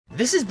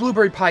This is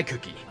Blueberry Pie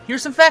Cookie.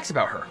 Here's some facts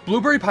about her.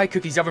 Blueberry Pie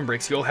Cookie's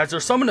OvenBreak skill has her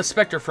summon a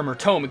specter from her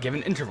tome at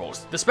given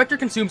intervals. The specter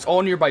consumes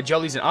all nearby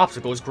jellies and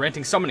obstacles,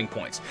 granting summoning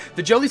points.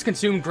 The jellies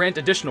consumed grant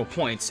additional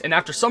points, and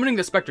after summoning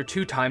the specter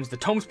 2 times, the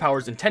tome's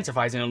powers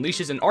intensifies and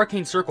unleashes an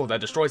arcane circle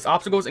that destroys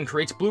obstacles and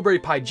creates blueberry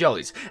pie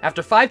jellies.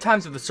 After 5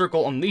 times of the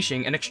circle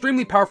unleashing, an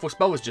extremely powerful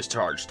spell is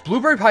discharged.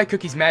 Blueberry Pie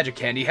Cookie's magic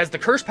candy has the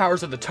curse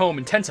powers of the tome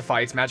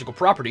intensify its magical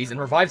properties and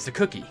revives the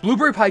cookie.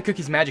 Blueberry Pie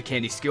Cookie's magic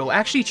candy skill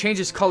actually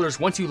changes colors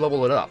once you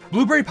level it up.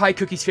 Blueberry Pie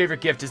Cookie's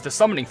favorite gift is the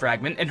summoning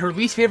fragment, and her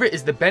least favorite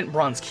is the bent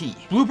bronze key.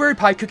 Blueberry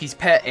Pie Cookie's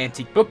pet,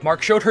 antique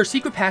bookmark, showed her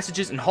secret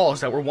passages and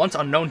halls that were once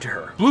unknown to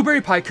her.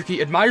 Blueberry Pie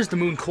Cookie admires the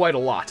moon quite a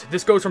lot.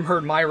 This goes from her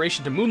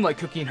admiration to Moonlight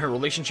Cookie in her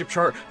relationship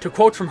chart, to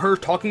quotes from her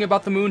talking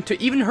about the moon,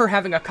 to even her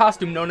having a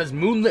costume known as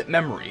Moonlit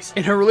Memories.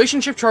 In her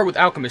relationship chart with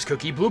Alchemist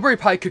Cookie, Blueberry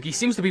Pie Cookie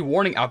seems to be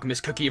warning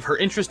Alchemist Cookie of her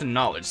interest in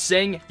knowledge,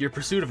 saying, "Your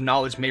pursuit of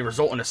knowledge may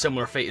result in a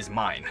similar fate as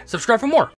mine." Subscribe for more!